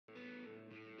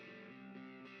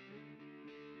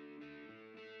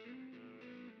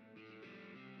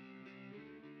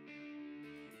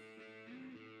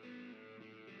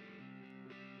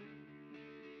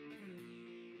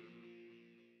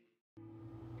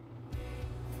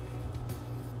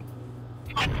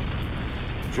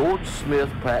George Smith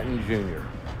Patton Jr.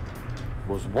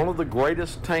 was one of the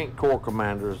greatest tank corps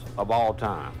commanders of all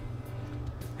time.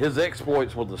 His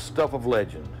exploits were the stuff of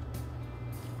legend.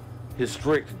 His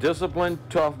strict discipline,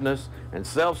 toughness, and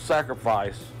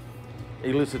self-sacrifice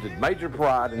elicited major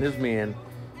pride in his men,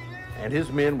 and his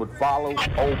men would follow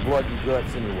old blood and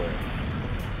guts anywhere.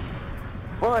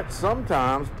 But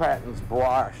sometimes Patton's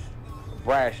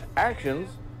brash actions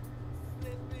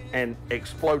and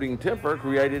exploding temper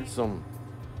created some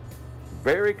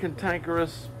very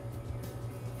cantankerous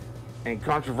and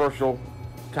controversial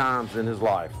times in his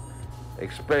life,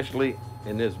 especially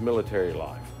in his military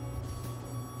life.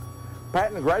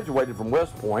 Patton graduated from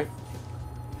West Point,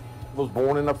 was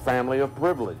born in a family of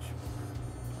privilege,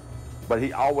 but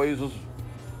he always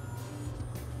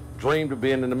dreamed of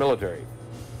being in the military.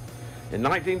 In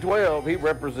 1912, he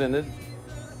represented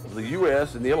the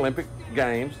U.S. in the Olympic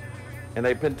Games in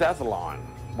a pentathlon,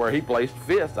 where he placed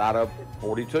 5th out of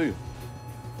 42.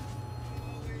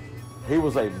 He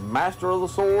was a master of the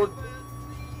sword,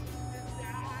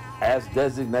 as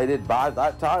designated by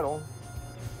that title,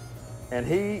 and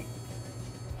he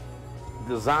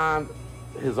designed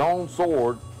his own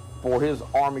sword for his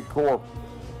Army Corps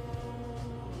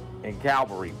and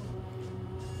Cavalry,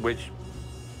 which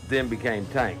then became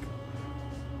tank.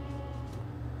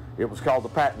 It was called the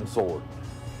Patton sword.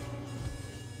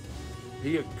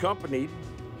 He accompanied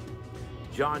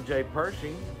John J.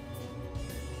 Pershing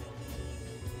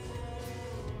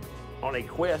on a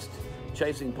quest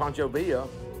chasing Pancho Villa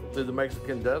through the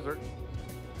Mexican desert.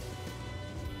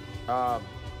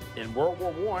 In World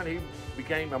War I, he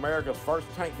became America's first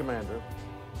tank commander,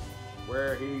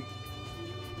 where he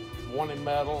won a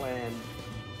medal and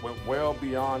went well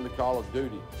beyond the call of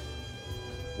duty.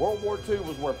 World War II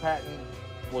was where Patton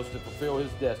was to fulfill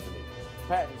his destiny.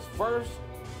 Patton's first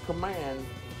command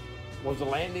was the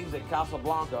landings at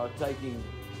Casablanca, taking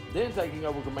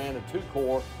over command of 2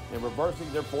 corps and reversing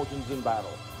their fortunes in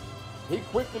battle. He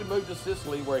quickly moved to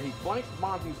Sicily, where he flanked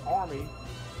Monte's army,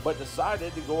 but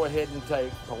decided to go ahead and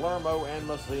take Palermo and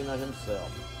Messina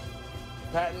himself.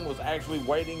 Patton was actually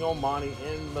waiting on Monte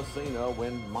in Messina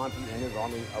when Monte and his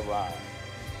army arrived.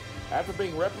 After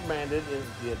being reprimanded in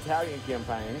the Italian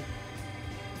campaign,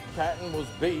 Patton was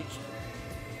beached,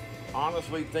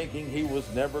 honestly thinking he was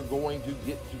never going to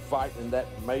get to fight in that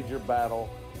major battle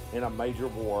in a major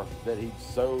war that he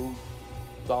so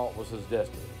thought was his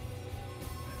destiny.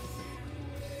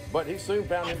 But he soon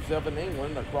found himself in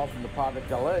England, across from the Pas de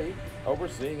Calais,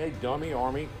 overseeing a dummy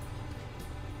army,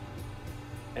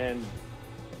 and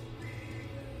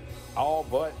all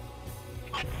but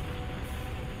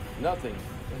nothing.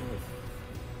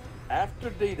 After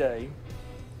D-Day,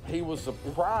 he was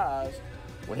surprised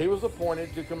when he was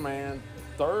appointed to command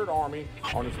 3rd Army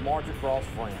on its march across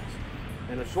France.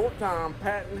 In a short time,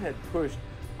 Patton had pushed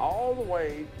all the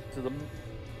way to the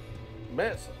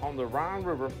Metz on the Rhine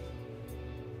River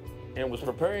and was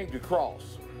preparing to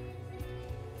cross.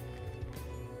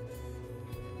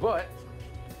 But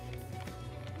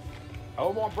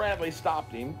Omar Bradley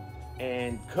stopped him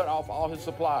and cut off all his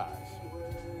supplies.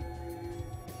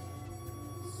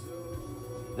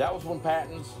 That was when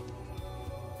Patton's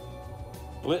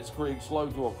blitzkrieg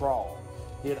slowed to a crawl.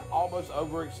 He had almost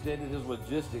overextended his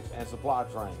logistics and supply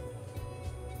train.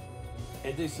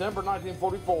 In December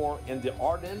 1944, in the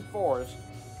Ardennes forest,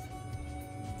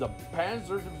 the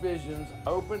Panzer divisions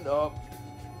opened up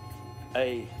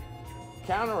a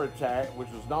counterattack, which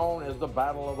was known as the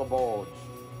Battle of the Bulge.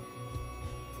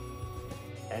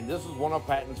 And this was one of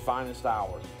Patton's finest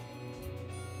hours.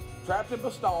 Trapped in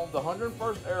Bastogne, the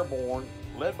 101st Airborne,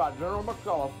 led by General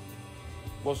McCulloch,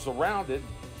 was surrounded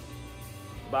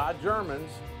by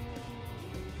Germans,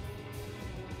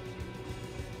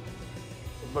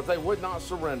 but they would not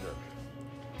surrender.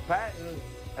 Patton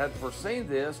had foreseen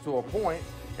this to a point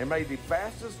and made the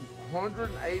fastest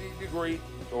 180-degree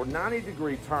or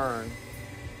 90-degree turn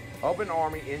of an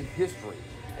army in history.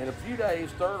 In a few days,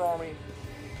 3rd Army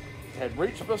had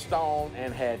reached Bastogne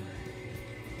and had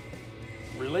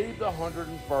relieved the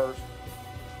 101st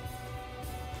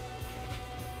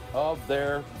of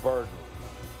their burden.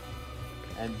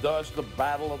 And thus the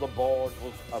Battle of the Bulge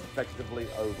was effectively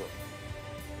over.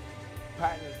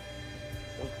 Patton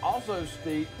was also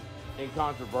steeped in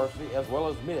controversy as well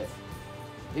as myth.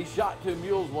 He shot 2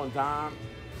 mules one time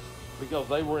because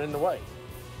they were in the way.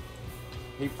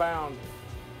 He found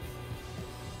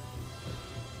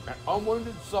an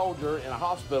unwounded soldier in a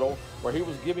hospital where he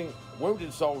was giving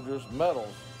wounded soldiers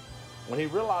medals. When he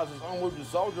realized his unwounded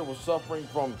soldier was suffering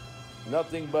from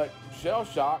nothing but shell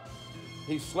shock,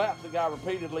 he slapped the guy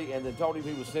repeatedly and then told him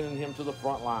he was sending him to the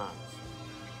front lines.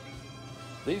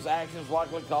 These actions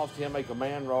likely cost him a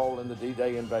command role in the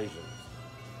D-Day invasions.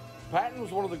 Patton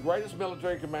was one of the greatest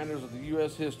military commanders of the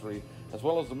U.S. history, as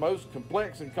well as the most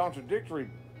complex and contradictory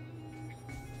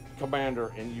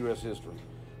commander in U.S. history.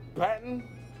 Patton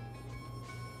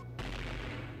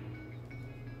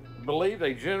believed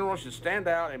a general should stand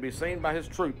out and be seen by his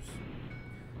troops,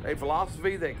 a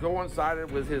philosophy that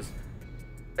coincided with his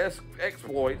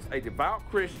exploits, a devout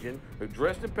Christian who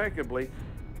dressed impeccably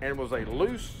and was a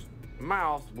loose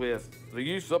mouth with the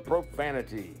use of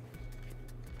profanity.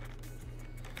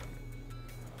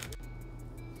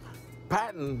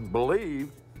 Patton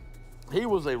believed he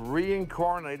was a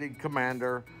reincarnated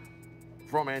commander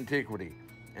from antiquity,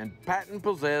 and Patton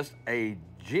possessed a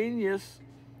genius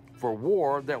for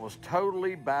war that was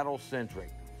totally battle-centric.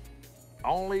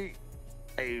 Only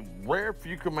a rare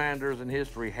few commanders in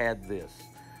history had this.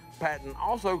 Patton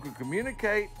also could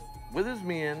communicate with his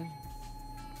men.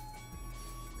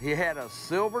 He had a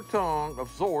silver tongue of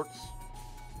sorts.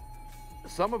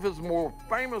 Some of his more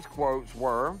famous quotes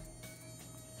were,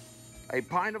 "A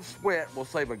pint of sweat will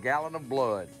save a gallon of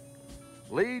blood.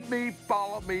 Lead me,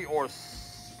 follow me, or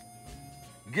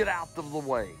get out of the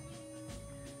way.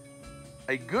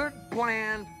 A good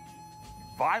plan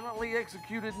violently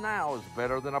executed now is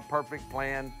better than a perfect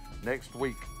plan next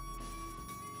week."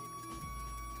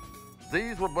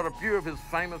 These were but a few of his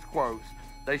famous quotes.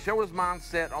 They show his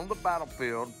mindset on the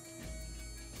battlefield.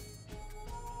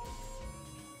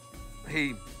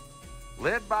 He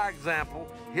led by example,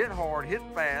 hit hard, hit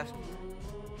fast,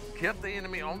 kept the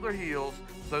enemy on their heels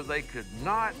so they could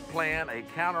not plan a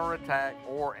counterattack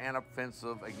or an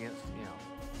offensive against him.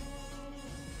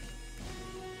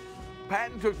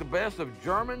 Patton took the best of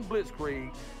German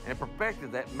blitzkrieg and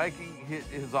perfected that, making it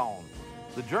his own.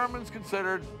 The Germans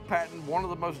considered Patton one of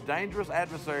the most dangerous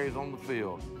adversaries on the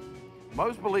field.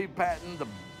 Most believed Patton the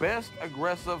best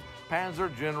aggressive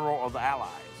panzer general of the Allies.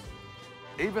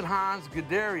 Even Heinz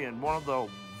Guderian, one of the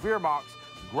Wehrmacht's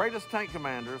greatest tank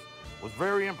commanders, was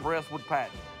very impressed with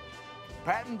Patton.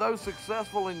 Patton, though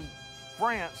successful in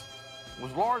France,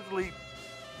 was largely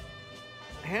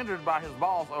hindered by his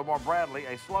boss, Omar Bradley,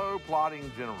 a slow, plodding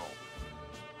general,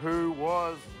 who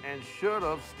was and should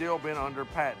have still been under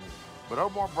Patton. But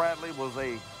Omar Bradley was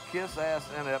a kiss-ass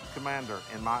inept commander,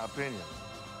 in my opinion.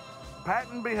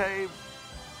 Patton behaved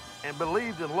and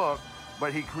believed in luck,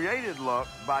 but he created luck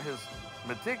by his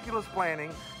meticulous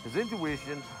planning, his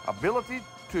intuition, ability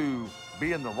to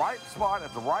be in the right spot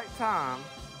at the right time,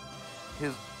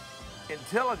 his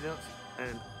intelligence,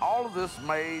 and all of this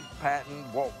made Patton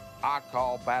what I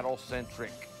call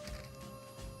battle-centric.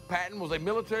 Patton was a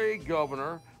military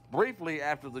governor briefly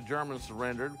after the Germans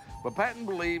surrendered, but Patton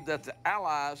believed that the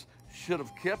Allies should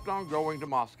have kept on going to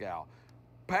Moscow.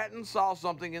 Patton saw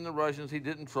something in the Russians he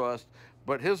didn't trust,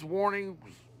 but his warnings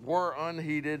were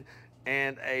unheeded,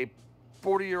 and a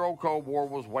 40-year-old Cold War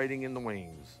was waiting in the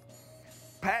wings.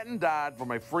 Patton died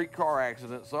from a freak car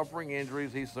accident, suffering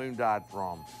injuries he soon died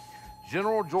from.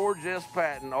 General George S.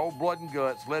 Patton, old blood and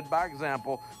guts, led by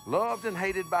example, loved and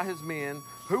hated by his men,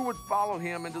 who would follow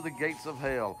him into the gates of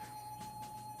hell.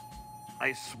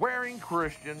 A swearing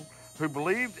Christian who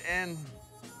believed in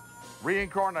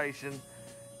reincarnation,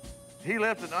 he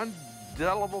left an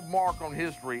indelible mark on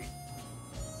history.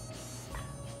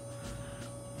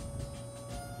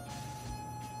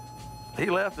 He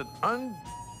left an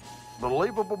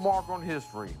unbelievable mark on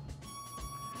history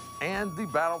and the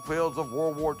battlefields of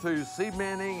World War II,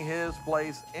 cementing his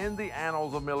place in the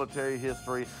annals of military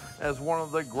history as one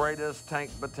of the greatest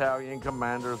tank battalion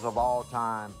commanders of all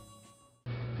time.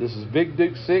 This is Big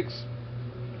Duke 6.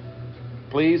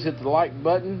 Please hit the like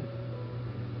button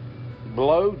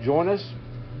below. Join us.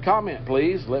 Comment,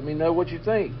 please. Let me know what you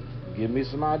think. Give me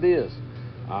some ideas.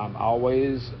 I'm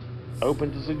always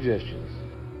open to suggestions.